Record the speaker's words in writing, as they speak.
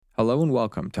Hello and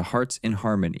welcome to Hearts in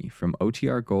Harmony from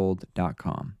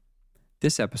OTRGold.com.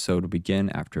 This episode will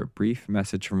begin after a brief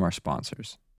message from our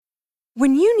sponsors.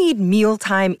 When you need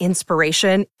mealtime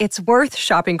inspiration, it's worth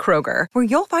shopping Kroger, where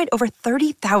you'll find over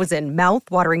 30,000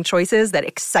 mouth-watering choices that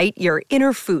excite your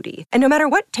inner foodie. And no matter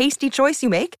what tasty choice you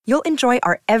make, you'll enjoy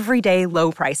our everyday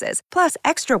low prices, plus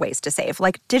extra ways to save,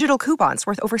 like digital coupons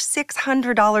worth over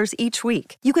 $600 each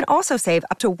week. You can also save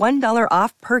up to $1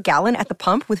 off per gallon at the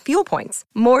pump with fuel points.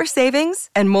 More savings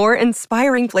and more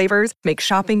inspiring flavors make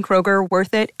shopping Kroger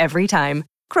worth it every time.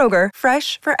 Kroger,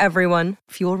 fresh for everyone.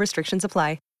 Fuel restrictions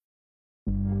apply.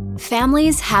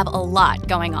 Families have a lot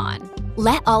going on.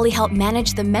 Let Ollie help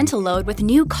manage the mental load with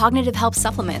new cognitive help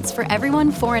supplements for everyone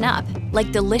 4 and up,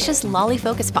 like delicious Lolly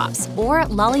Focus Pops or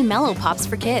Lolly Mellow Pops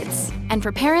for kids. And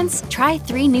for parents, try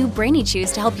 3 new Brainy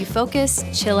Chews to help you focus,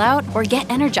 chill out, or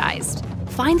get energized.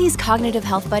 Find these cognitive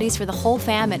health buddies for the whole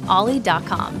fam at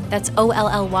ollie.com. That's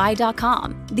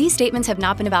OLLY.com. These statements have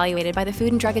not been evaluated by the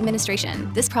Food and Drug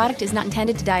Administration. This product is not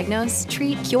intended to diagnose,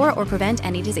 treat, cure, or prevent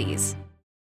any disease.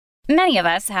 Many of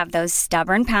us have those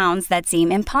stubborn pounds that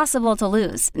seem impossible to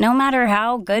lose, no matter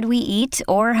how good we eat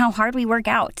or how hard we work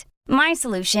out. My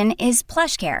solution is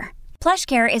PlushCare.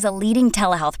 PlushCare is a leading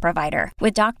telehealth provider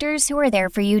with doctors who are there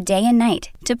for you day and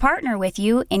night to partner with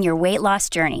you in your weight loss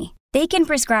journey. They can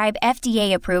prescribe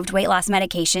FDA-approved weight loss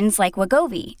medications like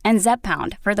Wegovy and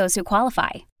Zepbound for those who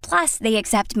qualify. Plus, they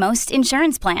accept most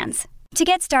insurance plans. To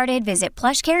get started, visit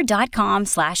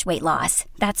plushcare.com/weightloss.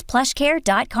 That's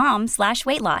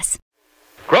plushcare.com/weightloss.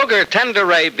 Kroger Tender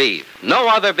Ray Beef. No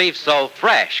other beef so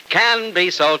fresh can be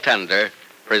so tender.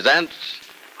 Presents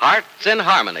Hearts in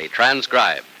Harmony,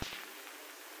 transcribed.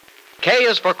 K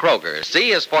is for Kroger,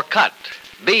 C is for cut,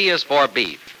 B is for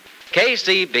beef.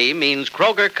 KCB means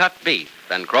Kroger cut beef,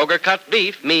 and Kroger cut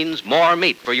beef means more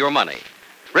meat for your money.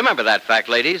 Remember that fact,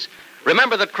 ladies.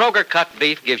 Remember that Kroger cut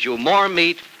beef gives you more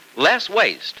meat, less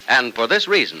waste, and for this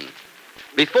reason.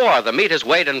 Before the meat is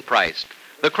weighed and priced,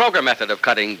 the Kroger method of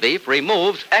cutting beef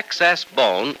removes excess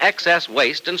bone, excess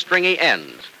waste, and stringy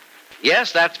ends.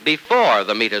 Yes, that's before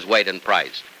the meat is weighed and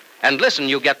priced. And listen,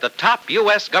 you get the top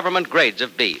U.S. government grades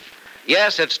of beef.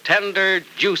 Yes, it's tender,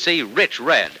 juicy, rich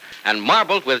red, and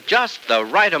marbled with just the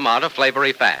right amount of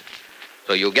flavory fat.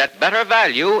 So you get better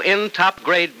value in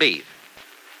top-grade beef.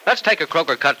 Let's take a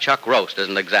Kroger cut chuck roast as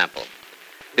an example.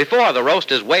 Before the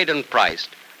roast is weighed and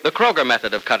priced, the Kroger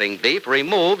method of cutting beef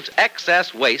removes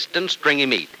excess waste and stringy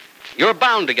meat. You're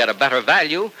bound to get a better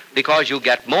value because you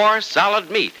get more solid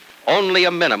meat, only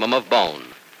a minimum of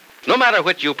bone. No matter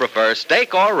which you prefer,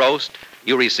 steak or roast,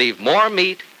 you receive more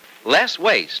meat, less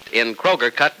waste in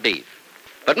Kroger cut beef.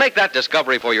 But make that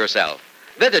discovery for yourself.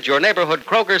 Visit your neighborhood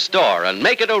Kroger store and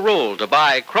make it a rule to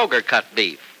buy Kroger cut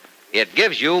beef. It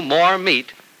gives you more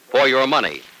meat for your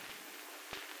money.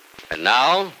 And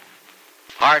now,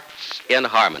 Hearts in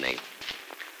Harmony.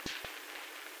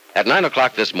 At 9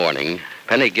 o'clock this morning,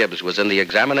 Penny Gibbs was in the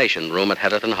examination room at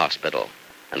Heatherton Hospital,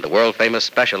 and the world-famous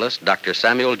specialist, Dr.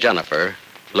 Samuel Jennifer,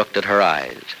 looked at her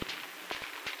eyes.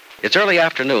 It's early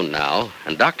afternoon now,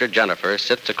 and Dr. Jennifer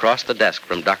sits across the desk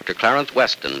from Dr. Clarence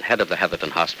Weston, head of the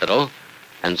Heatherton Hospital,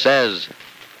 and says,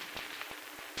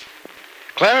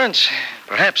 Clarence,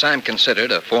 perhaps I'm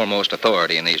considered a foremost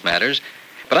authority in these matters,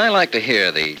 but I like to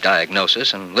hear the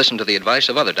diagnosis and listen to the advice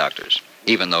of other doctors,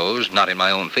 even those not in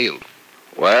my own field.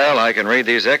 Well, I can read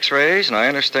these x-rays and I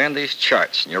understand these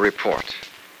charts in your report.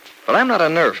 But I'm not a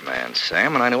nerve man,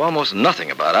 Sam, and I know almost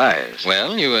nothing about eyes.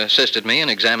 Well, you assisted me in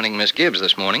examining Miss Gibbs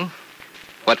this morning.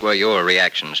 What were your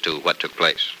reactions to what took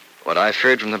place? What I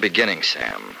feared from the beginning,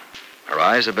 Sam. Her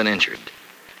eyes have been injured.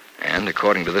 And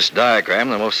according to this diagram,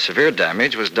 the most severe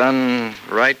damage was done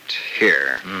right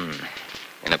here.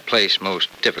 In a place most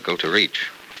difficult to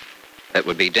reach. That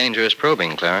would be dangerous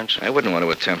probing, Clarence. I wouldn't want to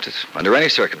attempt it under any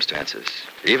circumstances,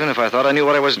 even if I thought I knew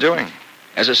what I was doing.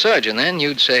 As a surgeon, then,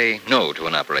 you'd say no to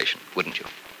an operation, wouldn't you?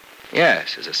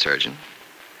 Yes, as a surgeon.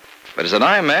 But as an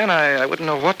eye man, I wouldn't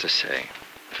know what to say.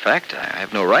 In fact, I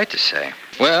have no right to say.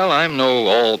 Well, I'm no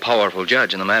all-powerful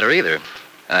judge in the matter either.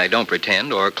 I don't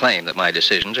pretend or claim that my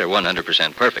decisions are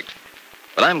 100% perfect.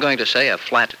 But I'm going to say a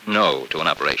flat no to an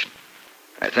operation.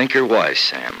 I think you're wise,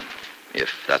 Sam,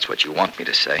 if that's what you want me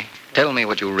to say. Tell me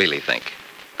what you really think.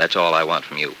 That's all I want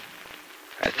from you.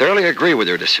 I thoroughly agree with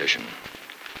your decision.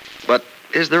 But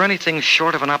is there anything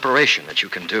short of an operation that you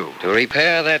can do? To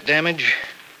repair that damage?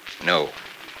 No.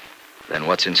 Then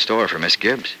what's in store for Miss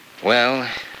Gibbs? Well,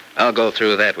 I'll go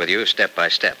through that with you step by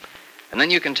step. And then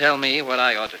you can tell me what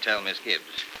I ought to tell Miss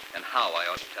Gibbs and how I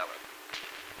ought to tell her.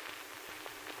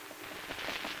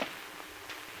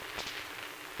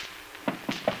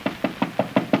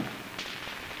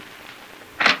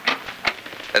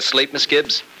 Asleep, Miss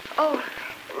Gibbs? Oh,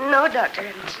 no, Dr.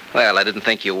 Evans. Well, I didn't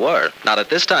think you were. Not at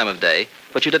this time of day.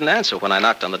 But you didn't answer when I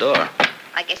knocked on the door.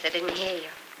 I guess I didn't hear you.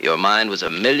 Your mind was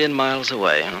 1,000,000 miles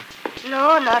away, huh?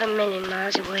 No, not 1,000,000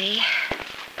 miles away.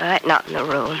 But not in the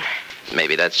room.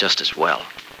 Maybe that's just as well.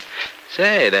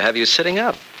 Say, they have you sitting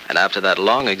up. And after that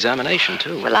long examination,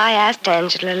 too. Well, I asked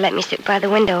Angela to let me sit by the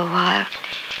window a while.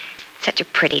 Such a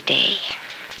pretty day.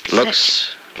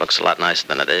 Looks a lot nicer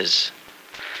than it is.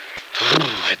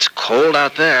 It's cold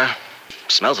out there.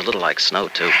 Smells a little like snow,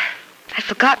 too. I'd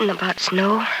forgotten about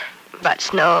snow. About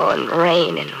snow and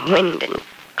rain and wind and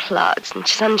clouds and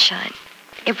sunshine.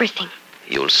 Everything.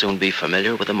 You'll soon be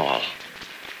familiar with them all.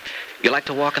 You like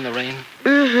to walk in the rain?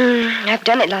 Mm-hmm. I've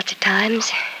done it lots of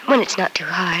times, when it's not too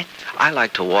hard. I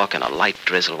like to walk in a light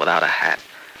drizzle without a hat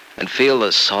and feel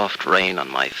the soft rain on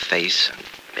my face and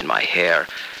in my hair.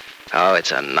 Oh,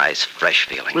 it's a nice, fresh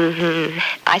feeling. Mm-hmm.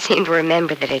 I seem to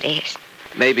remember that it is.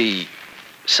 Maybe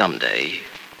someday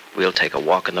we'll take a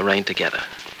walk in the rain together.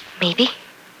 Maybe.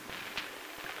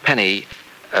 Penny,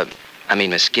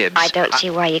 Miss Gibbs. I don't see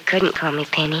why you couldn't call me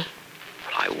Penny.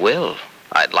 Well, I will.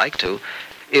 I'd like to.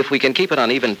 If we can keep it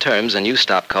on even terms and you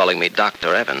stop calling me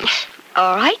Dr. Evans.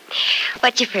 All right.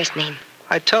 What's your first name?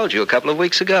 I told you a couple of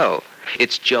weeks ago.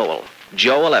 It's Joel.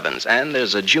 Joel Evans. And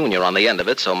there's a junior on the end of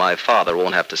it, so my father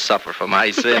won't have to suffer for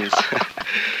my sins.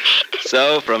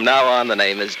 So from now on, the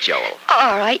name is Joel.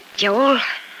 All right, Joel.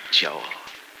 Joel.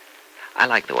 I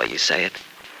like the way you say it.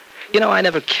 You know, I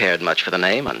never cared much for the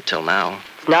name until now.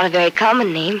 It's not a very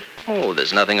common name. Oh,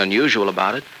 there's nothing unusual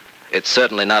about it. It's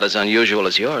certainly not as unusual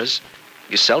as yours.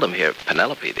 You seldom hear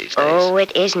Penelope these days. Oh,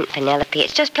 it isn't Penelope.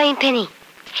 It's just plain Penny.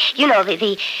 You know,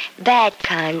 the bad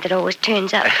kind that always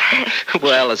turns up.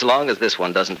 Well, as long as this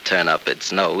one doesn't turn up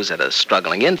its nose at a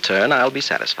struggling intern, I'll be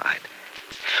satisfied.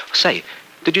 Say,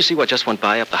 did you see what just went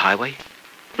by up the highway?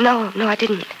 No, I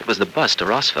didn't. It was the bus to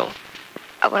Rossville.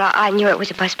 Well, I knew it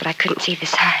was a bus, but I couldn't see the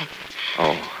sign.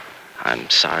 Oh, I'm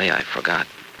sorry, I forgot.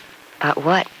 About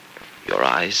what? Your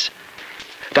eyes.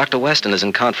 Dr. Weston is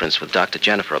in conference with Dr.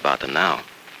 Jennifer about them now.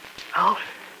 Oh?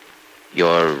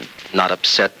 You're not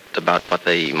upset about what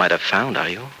they might have found, are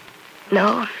you?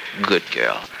 No. Good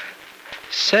girl.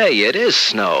 Say, it is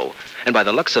snow. And by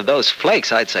the looks of those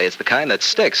flakes, I'd say it's the kind that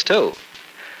sticks, too.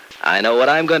 I know what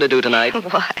I'm going to do tonight.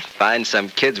 What? Find some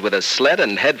kids with a sled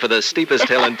and head for the steepest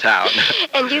hill in town.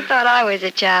 And you thought I was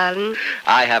a child?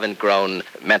 I haven't grown,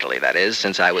 mentally that is,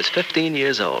 since I was 15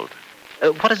 years old.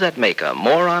 What does that make, a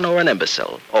moron or an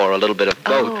imbecile? Or a little bit of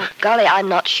both? Oh, golly, I'm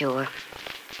not sure.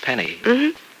 Penny,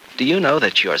 Mm-hmm. do you know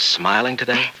that you're smiling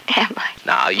today? Am I?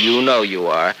 Now, you know you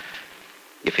are.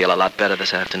 You feel a lot better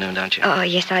this afternoon, don't you? Oh,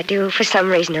 yes, I do, for some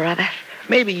reason or other.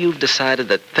 Maybe you've decided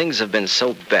that things have been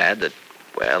so bad that,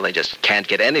 well, they just can't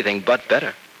get anything but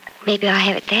better. Maybe I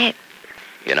have it that.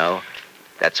 You know,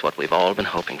 that's what we've all been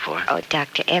hoping for. Oh,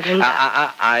 Dr. Evans.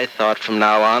 I thought from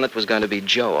now on it was going to be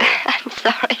Joel. I'm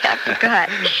sorry, I forgot.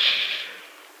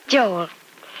 Joel,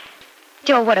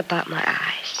 what about my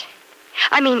eyes?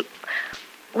 I mean,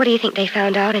 what do you think they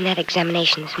found out in that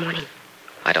examination this morning?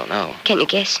 I don't know. Can you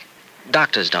guess?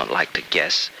 Doctors don't like to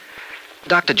guess.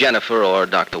 Dr. Jennifer or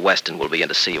Dr. Weston will be in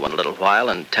to see you in a little while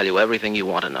and tell you everything you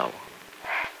want to know.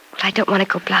 Well, I don't want to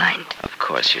go blind. Of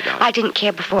course you don't. I didn't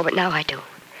care before, but now I do.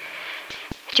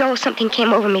 Joel, something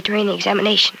came over me during the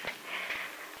examination.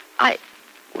 I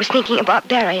was thinking about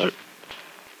Barry, and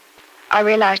I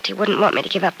realized he wouldn't want me to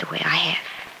give up the way I have.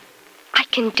 I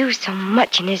can do so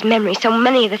much in his memory, so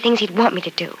many of the things he'd want me to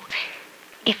do,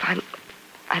 if I'm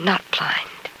not blind.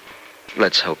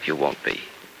 Let's hope you won't be.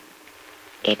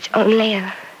 It's only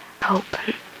a hope.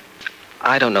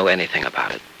 I don't know anything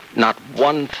about it. Not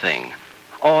one thing.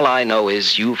 All I know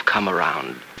is you've come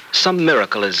around. Some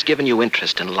miracle has given you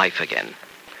interest in life again.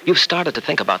 You've started to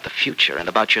think about the future and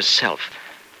about yourself.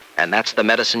 And that's the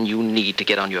medicine you need to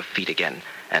get on your feet again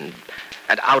and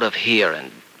out of here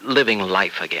and living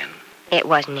life again. It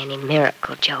wasn't any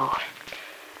miracle, Joel.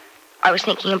 I was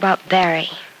thinking about Barry,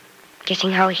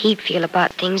 guessing how he'd feel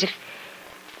about things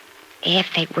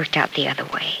if they'd worked out the other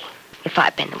way, if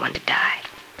I'd been the one to die.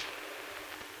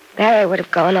 Barry would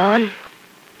have gone on,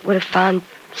 would have found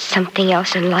something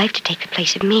else in life to take the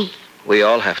place of me. We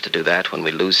all have to do that when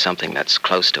we lose something that's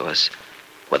close to us,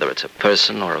 whether it's a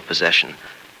person or a possession.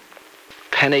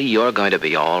 Penny, you're going to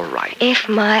be all right. If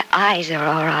my eyes are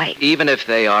all right. Even if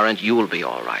they aren't, you'll be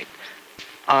all right.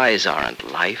 Eyes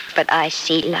aren't life. But I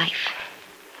see life.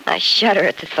 I shudder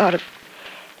at the thought of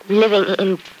living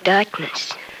in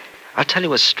darkness. I'll tell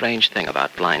you a strange thing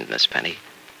about blindness, Penny.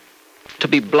 To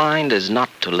be blind is not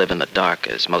to live in the dark,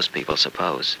 as most people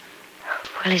suppose.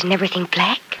 Well, isn't everything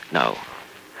black? No,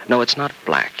 it's not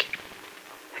black.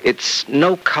 It's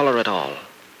no color at all.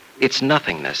 It's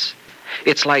nothingness.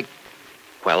 It's like,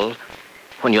 well,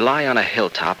 when you lie on a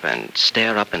hilltop and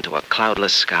stare up into a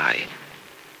cloudless sky.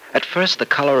 At first, the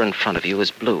color in front of you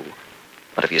is blue.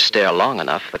 But if you stare long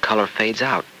enough, the color fades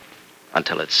out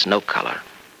until it's no color.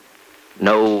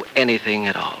 No anything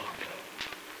at all.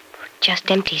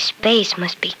 Just empty space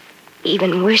must be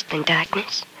even worse than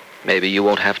darkness. Maybe you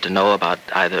won't have to know about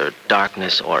either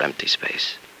darkness or empty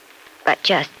space. But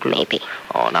just maybe.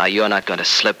 Oh, now you're not going to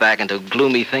slip back into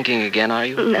gloomy thinking again, are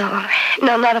you? No,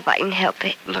 not if I can help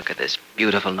it. Look at this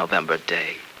beautiful November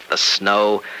day. The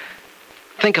snow.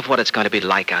 Think of what it's going to be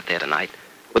like out there tonight,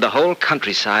 with the whole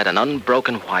countryside an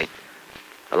unbroken white.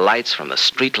 The lights from the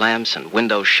street lamps and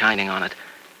windows shining on it.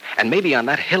 And maybe on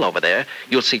that hill over there,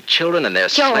 you'll see children and their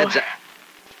sleds.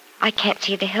 I can't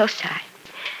see the hillside.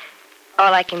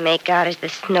 All I can make out is the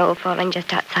snow falling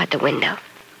just outside the window.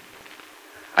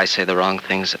 I say the wrong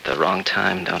things at the wrong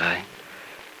time, don't I?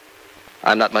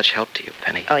 I'm not much help to you,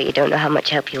 Penny. Oh, you don't know how much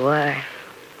help you are.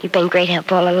 You've been great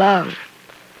help all along.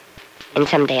 And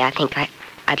someday I think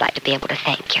I'd like to be able to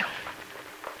thank you.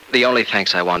 The only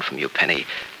thanks I want from you, Penny,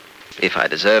 if I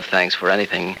deserve thanks for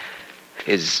anything,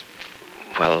 is,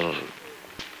 well,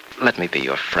 let me be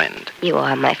your friend. You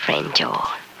are my friend, Joel.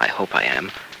 I hope I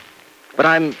am. But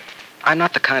I'm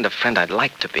not the kind of friend I'd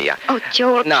like to be. Oh,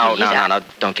 Joel, No, please, no,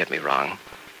 don't get me wrong.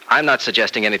 I'm not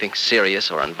suggesting anything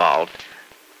serious or involved.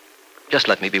 Just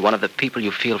let me be one of the people you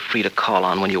feel free to call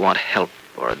on when you want help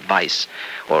or advice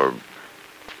or,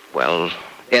 well,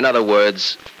 in other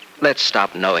words, let's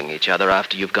stop knowing each other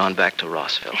after you've gone back to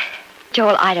Rossville.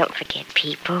 Joel, I don't forget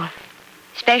people,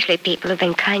 especially people who've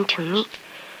been kind to me.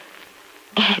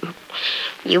 And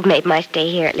you've made my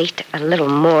stay here at least a little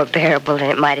more bearable than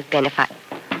it might have been if I...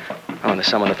 Oh, and there's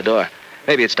someone at the door.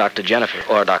 Maybe it's Dr. Jennifer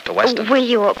or Dr. Weston. Will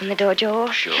you open the door,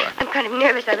 Joel? Sure. I'm kind of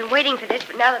nervous. I've been waiting for this,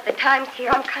 but now that the time's here,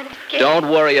 I'm kind of scared.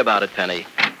 Don't worry about it, Penny.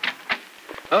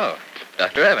 Oh,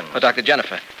 Dr. Evans. Oh, Dr.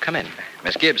 Jennifer, come in.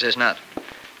 Miss Gibbs is not.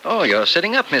 Oh, you're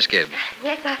sitting up, Miss Gibbs.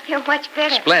 Yes, I feel much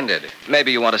better. Splendid.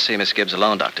 Maybe you want to see Miss Gibbs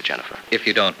alone, Dr. Jennifer. If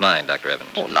you don't mind, Dr. Evans.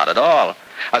 Oh, not at all.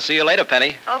 I'll see you later,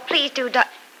 Penny. Oh, please do,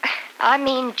 I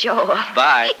mean, Joel.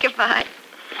 Bye. Goodbye.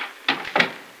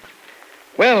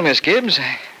 Well, Miss Gibbs,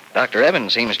 Dr.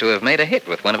 Evans seems to have made a hit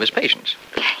with one of his patients.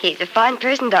 He's a fine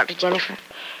person, Dr. Jennifer.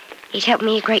 He's helped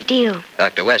me a great deal.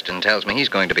 Dr. Weston tells me he's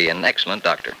going to be an excellent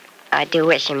doctor. I do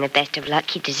wish him the best of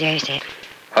luck. He deserves it.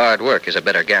 Hard work is a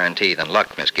better guarantee than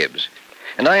luck, Miss Gibbs.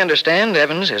 And I understand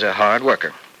Evans is a hard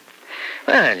worker.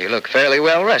 Well, you look fairly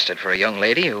well rested for a young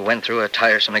lady who went through a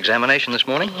tiresome examination this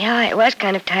morning. Yeah, it was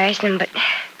kind of tiresome, but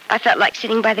I felt like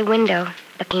sitting by the window,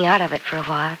 looking out of it for a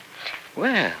while.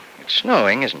 Well, it's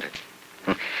snowing, isn't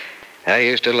it? I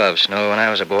used to love snow when I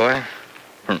was a boy.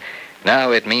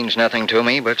 Now it means nothing to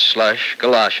me but slush,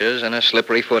 galoshes, and a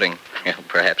slippery footing.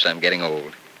 Perhaps I'm getting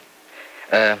old.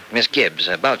 Miss Gibbs,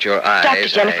 about your eyes... Dr.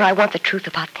 Jennifer, I want the truth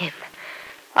about them.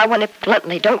 I want it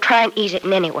bluntly. Don't try and ease it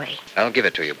in any way. I'll give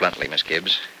it to you bluntly, Miss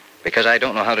Gibbs, because I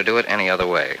don't know how to do it any other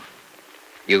way.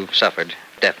 You've suffered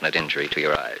definite injury to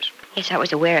your eyes. Yes, I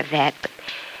was aware of that, but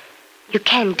you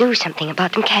can do something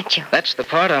about them, can't you? That's the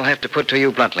part I'll have to put to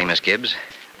you bluntly, Miss Gibbs.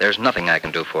 There's nothing I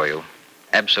can do for you.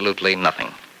 Absolutely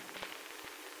nothing.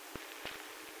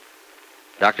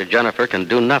 Dr. Jennifer can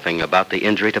do nothing about the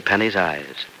injury to Penny's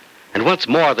eyes. And once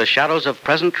more, the shadows of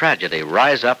present tragedy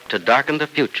rise up to darken the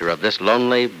future of this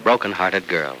lonely, broken-hearted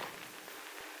girl.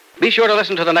 Be sure to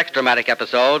listen to the next dramatic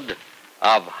episode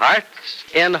of Hearts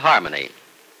in Harmony.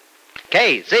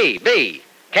 KCB.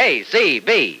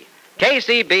 KCB.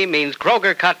 KCB means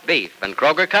Kroger cut beef, and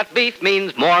Kroger cut beef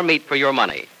means more meat for your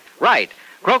money. Right.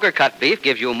 Kroger cut beef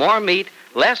gives you more meat,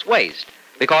 less waste,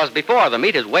 because before the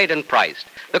meat is weighed and priced,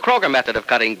 the Kroger method of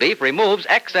cutting beef removes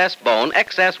excess bone,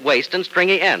 excess waste, and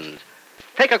stringy ends.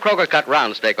 Take a Kroger cut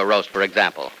round steak or roast, for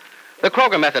example. The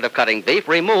Kroger method of cutting beef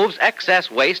removes excess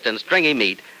waste and stringy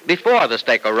meat before the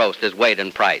steak or roast is weighed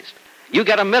and priced. You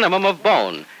get a minimum of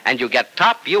bone, and you get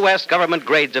top U.S. government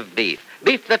grades of beef.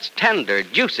 Beef that's tender,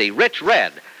 juicy, rich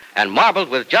red, and marbled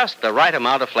with just the right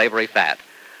amount of flavory fat.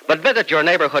 But visit your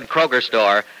neighborhood Kroger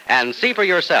store and see for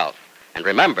yourself. And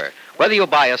remember, whether you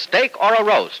buy a steak or a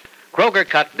roast, Kroger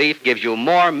cut beef gives you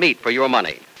more meat for your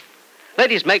money.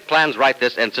 Ladies, make plans right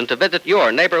this instant to visit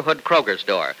your neighborhood Kroger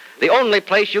store, the only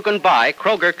place you can buy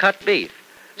Kroger cut beef.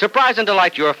 Surprise and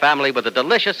delight your family with a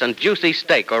delicious and juicy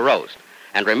steak or roast.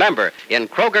 And remember, in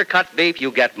Kroger cut beef,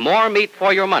 you get more meat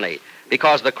for your money,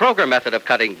 because the Kroger method of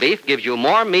cutting beef gives you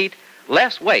more meat,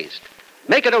 less waste.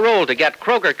 Make it a rule to get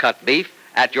Kroger cut beef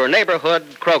at your neighborhood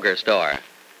Kroger store.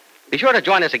 Be sure to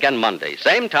join us again Monday,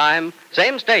 same time,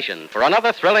 same station, for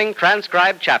another thrilling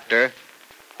transcribed chapter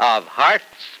of Hearts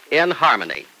in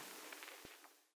Harmony.